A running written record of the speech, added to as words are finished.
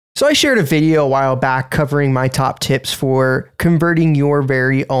So I shared a video a while back covering my top tips for converting your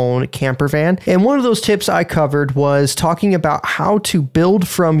very own camper van. And one of those tips I covered was talking about how to build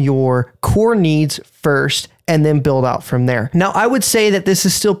from your core needs first and then build out from there. Now, I would say that this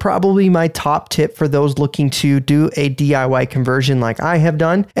is still probably my top tip for those looking to do a DIY conversion like I have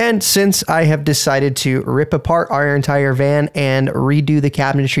done. And since I have decided to rip apart our entire van and redo the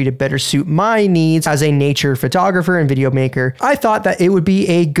cabinetry to better suit my needs as a nature photographer and video maker, I thought that it would be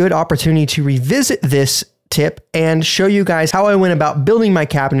a good opportunity to revisit this tip and show you guys how I went about building my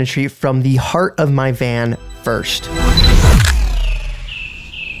cabinetry from the heart of my van first.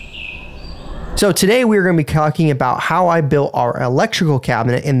 So today we're going to be talking about how I built our electrical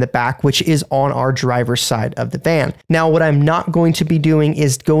cabinet in the back, which is on our driver's side of the van. Now, what I'm not going to be doing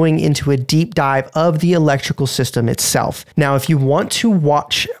is going into a deep dive of the electrical system itself. Now, if you want to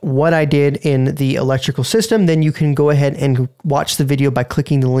watch what I did in the electrical system, then you can go ahead and watch the video by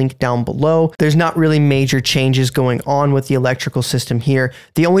clicking the link down below. There's not really major changes going on with the electrical system here.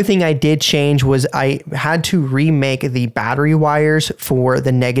 The only thing I did change was I had to remake the battery wires for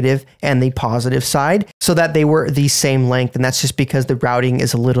the negative and the positive side so that they were the same length, and that's just because the routing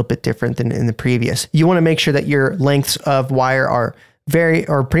is a little bit different than in the previous. You want to make sure that your lengths of wire are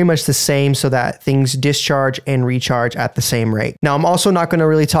pretty much the same so that things discharge and recharge at the same rate. Now, I'm also not going to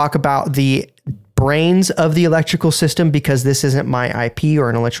really talk about the brains of the electrical system because this isn't my IP or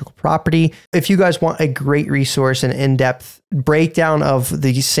an electrical property. If you guys want a great resource and in-depth breakdown of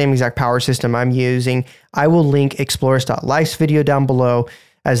the same exact power system I'm using, I will link explorers.life's video down below,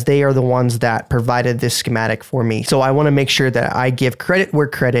 as they are the ones that provided this schematic for me. So I want to make sure that I give credit where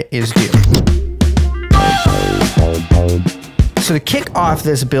credit is due. So to kick off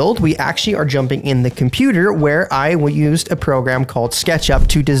this build, we actually are jumping in the computer where I used a program called Sketchup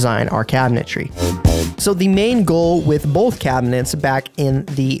to design our cabinetry. So the main goal with both cabinets back in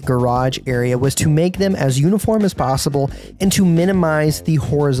the garage area was to make them as uniform as possible and to minimize the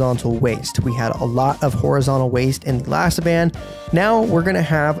horizontal waste. We had a lot of horizontal waste in the last van. Now we're going to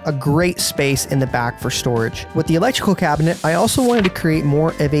have a great space in the back for storage. With the electrical cabinet, I also wanted to create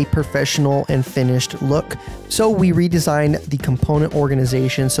more of a professional and finished look. So we redesigned the component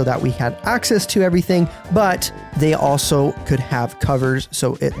organization so that we had access to everything, but they also could have covers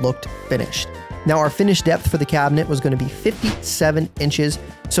so it looked finished. Now our finished depth for the cabinet was going to be 57 inches,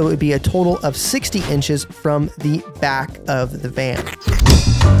 so it would be a total of 60 inches from the back of the van.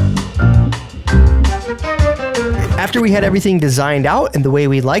 After we had everything designed out and the way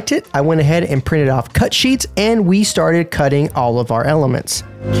we liked it, I went ahead and printed off cut sheets and we started cutting all of our elements.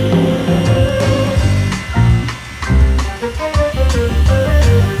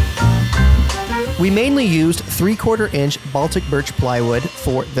 We mainly used 3/4 inch Baltic birch plywood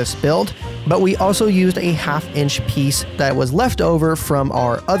for this build, but we also used a 1/2 inch piece that was left over from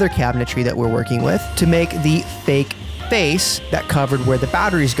our other cabinetry that we're working with to make the fake face that covered where the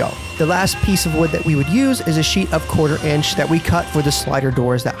batteries go. The last piece of wood that we would use is a sheet of 1/4 inch that we cut for the slider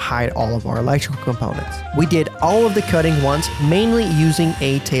doors that hide all of our electrical components. We did all of the cutting once, mainly using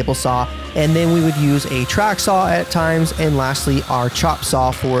a table saw, and then we would use a track saw at times, and lastly our chop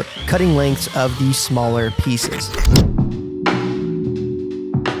saw for cutting lengths of the smaller pieces.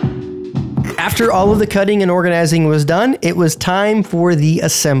 After all of the cutting and organizing was done, it was time for the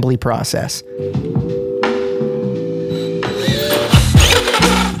assembly process.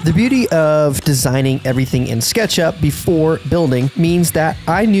 The beauty of designing everything in SketchUp before building means that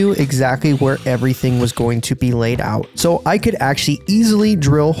I knew exactly where everything was going to be laid out, so I could actually easily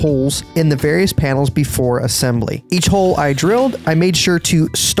drill holes in the various panels before assembly. Each hole I drilled, I made sure to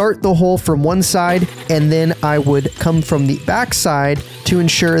start the hole from one side, and then I would come from the back side to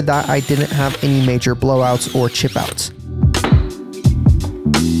ensure that I didn't have any major blowouts or chip outs.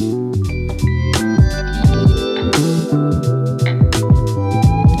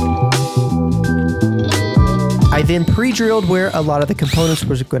 I then pre-drilled where a lot of the components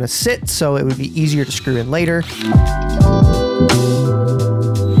were going to sit, so it would be easier to screw in later.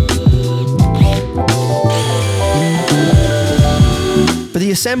 For the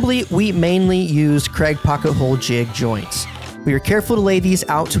assembly, we mainly used Kreg Pocket Hole Jig joints. We were careful to lay these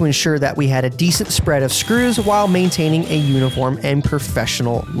out to ensure that we had a decent spread of screws while maintaining a uniform and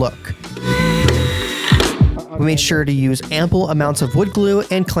professional look. We made sure to use ample amounts of wood glue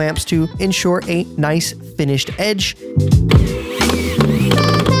and clamps to ensure a nice finished edge.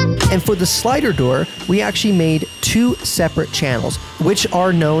 And for the slider door, we actually made 2 separate channels, which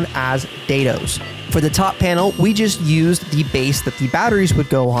are known as dados. For the top panel, we just used the base that the batteries would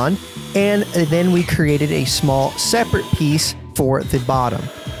go on, and then we created a small separate piece for the bottom.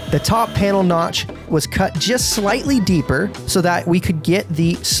 The top panel notch was cut just slightly deeper so that we could get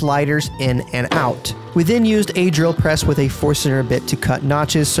the sliders in and out. We then used a drill press with a 4-center bit to cut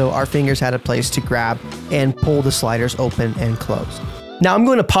notches so our fingers had a place to grab and pull the sliders open and close. Now I'm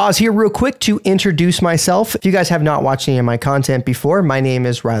going to pause here real quick to introduce myself. If you guys have not watched any of my content before, my name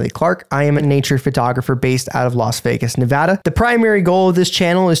is Riley Clark. I am a nature photographer based out of Las Vegas, Nevada. The primary goal of this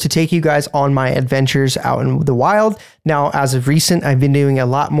channel is to take you guys on my adventures out in the wild. Now, as of recent, I've been doing a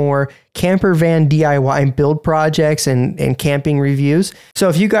lot more camper van DIY build projects and camping reviews. So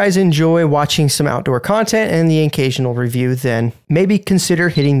if you guys enjoy watching some outdoor content and the occasional review, then maybe consider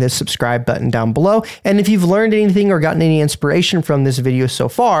hitting the subscribe button down below. And if you've learned anything or gotten any inspiration from this video so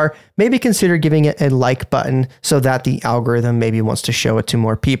far, maybe consider giving it a like button so that the algorithm maybe wants to show it to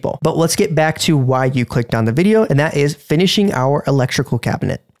more people. But let's get back to why you clicked on the video, and that is finishing our electrical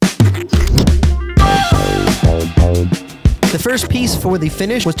cabinet. The first piece for the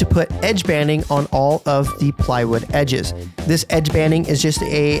finish was to put edge banding on all of the plywood edges. This edge banding is just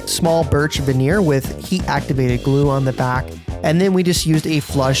a small birch veneer with heat activated glue on the back, and then we just used a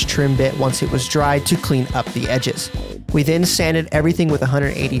flush trim bit once it was dried to clean up the edges. We then sanded everything with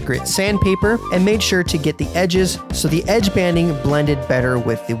 180 grit sandpaper and made sure to get the edges so the edge banding blended better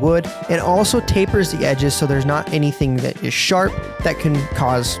with the wood. It also tapers the edges so there's not anything that is sharp that can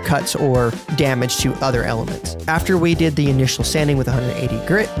cause cuts or damage to other elements. After we did the initial sanding with 180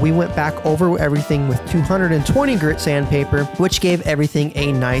 grit, we went back over everything with 220 grit sandpaper, which gave everything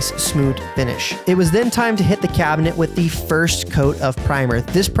a nice smooth finish. It was then time to hit the cabinet with the first coat of primer.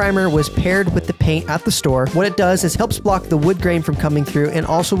 This primer was paired with the paint at the store. What it does is helps block the wood grain from coming through and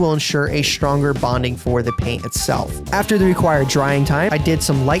also will ensure a stronger bonding for the paint itself. After the required drying time, I did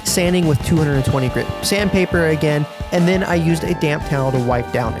some light sanding with 220 grit sandpaper again, and then I used a damp towel to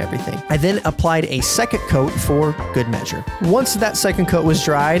wipe down everything. I then applied a second coat for good measure. Once that second coat was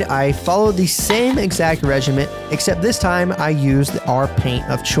dried, I followed the same exact regimen, except this time I used our paint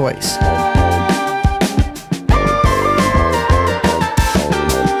of choice.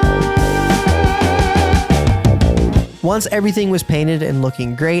 Once everything was painted and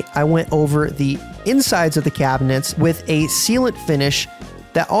looking great, I went over the insides of the cabinets with a sealant finish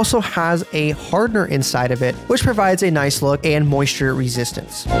that also has a hardener inside of it, which provides a nice look and moisture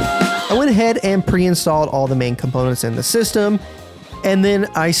resistance. I went ahead and pre-installed all the main components in the system, and then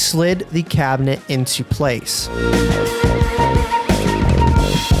I slid the cabinet into place.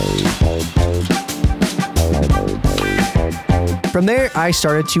 From there, I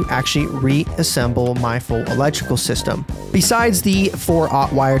started to actually reassemble my full electrical system. Besides the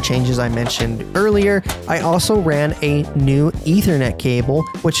 4-aught wire changes I mentioned earlier, I also ran a new Ethernet cable,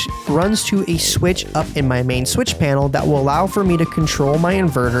 which runs to a switch up in my main switch panel that will allow for me to control my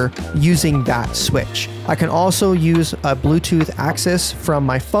inverter using that switch. I can also use a Bluetooth access from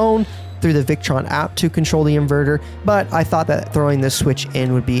my phone through the Victron app to control the inverter, but I thought that throwing this switch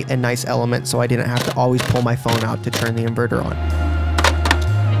in would be a nice element so I didn't have to always pull my phone out to turn the inverter on.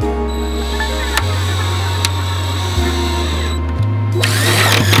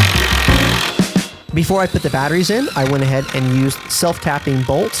 Before I put the batteries in, I went ahead and used self-tapping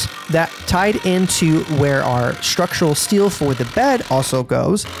bolts that tied into where our structural steel for the bed also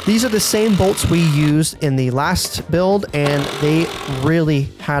goes. These are the same bolts we used in the last build, and they really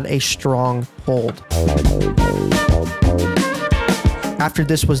had a strong hold. After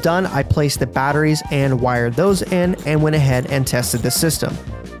this was done, I placed the batteries and wired those in and went ahead and tested the system.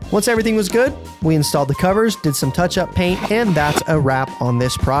 Once everything was good, we installed the covers, did some touch-up paint, and that's a wrap on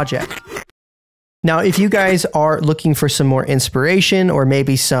this project. Now, if you guys are looking for some more inspiration or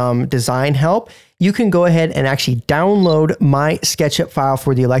maybe some design help, you can go ahead and actually download my Sketchup file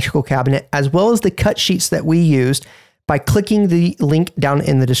for the electrical cabinet, as well as the cut sheets that we used by clicking the link down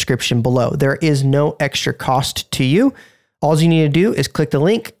in the description below. There is no extra cost to you. All you need to do is click the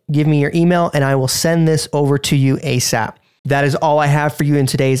link, give me your email, and I will send this over to you ASAP. That is all I have for you in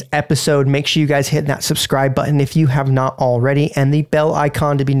today's episode. Make sure you guys hit that subscribe button if you have not already, and the bell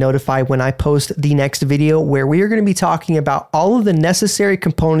icon to be notified when I post the next video, where we are going to be talking about all of the necessary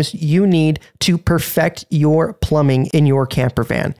components you need to perfect your plumbing in your camper van.